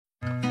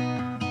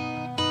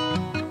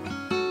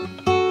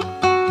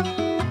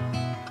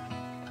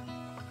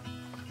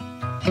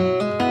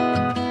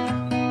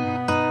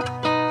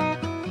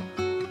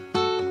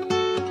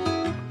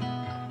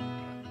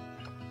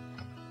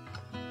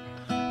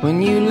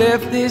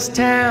left this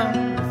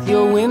town with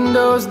your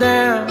windows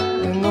down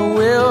in the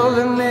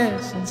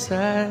wilderness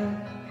inside.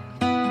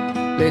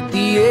 Let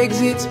the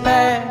exits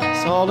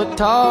pass, all the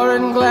tar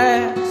and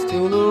glass,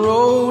 till the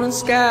road and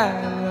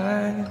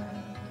skyline.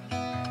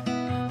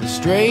 The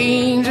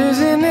strangers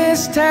in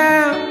this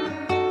town,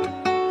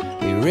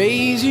 they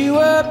raise you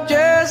up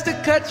just to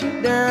cut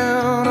you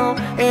down. Oh,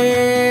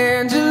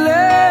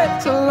 Angela,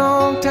 it's a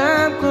long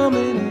time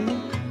coming in.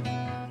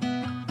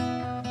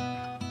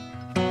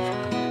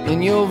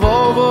 And your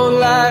Volvo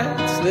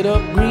lights lit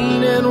up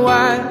green and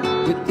white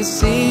with the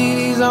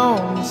cities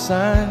on the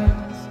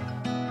signs.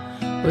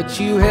 But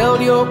you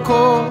held your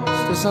course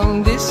to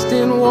some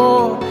distant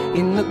war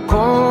in the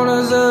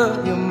corners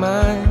of your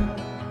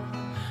mind.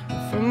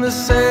 And from the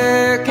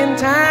second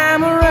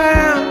time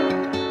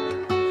around,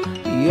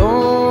 the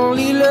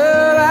only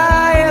love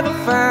I ever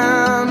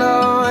found.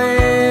 Oh,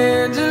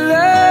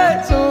 Angela,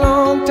 it's a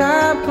long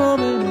time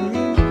coming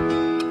in.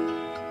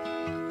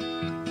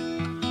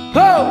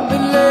 Hold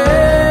it last.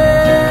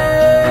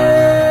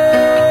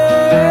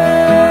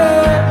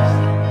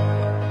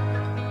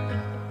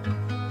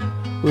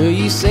 Were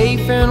you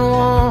safe and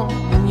warm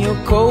in your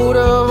coat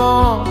of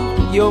arms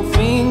with your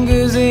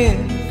fingers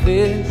in the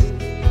fist?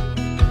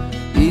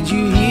 Did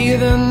you hear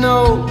the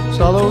notes,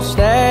 all those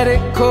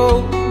static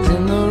codes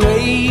in the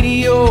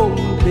radio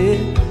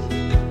bit?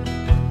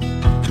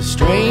 The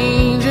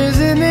strangers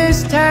in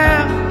this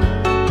town,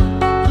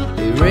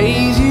 they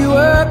raise you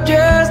up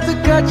just to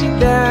cut you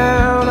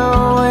down.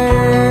 Oh,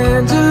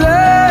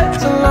 Angela,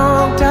 it's a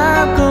long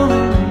time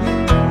coming.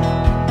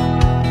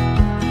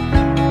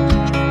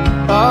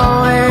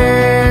 Oh,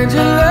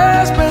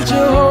 Angela, spent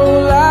your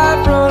whole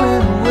life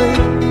running away.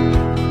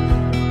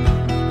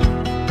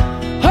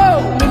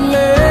 Hold me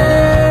last.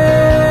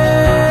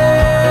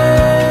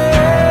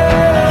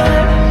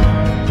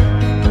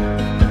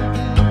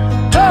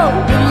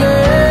 Hold me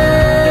last.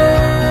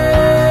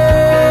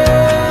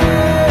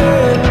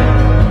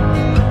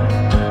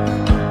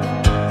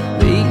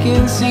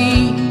 Vacancy,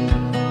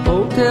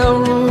 hotel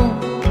room,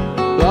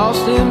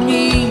 lost in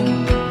me,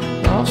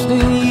 lost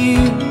in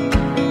you,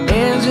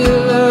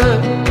 Angela.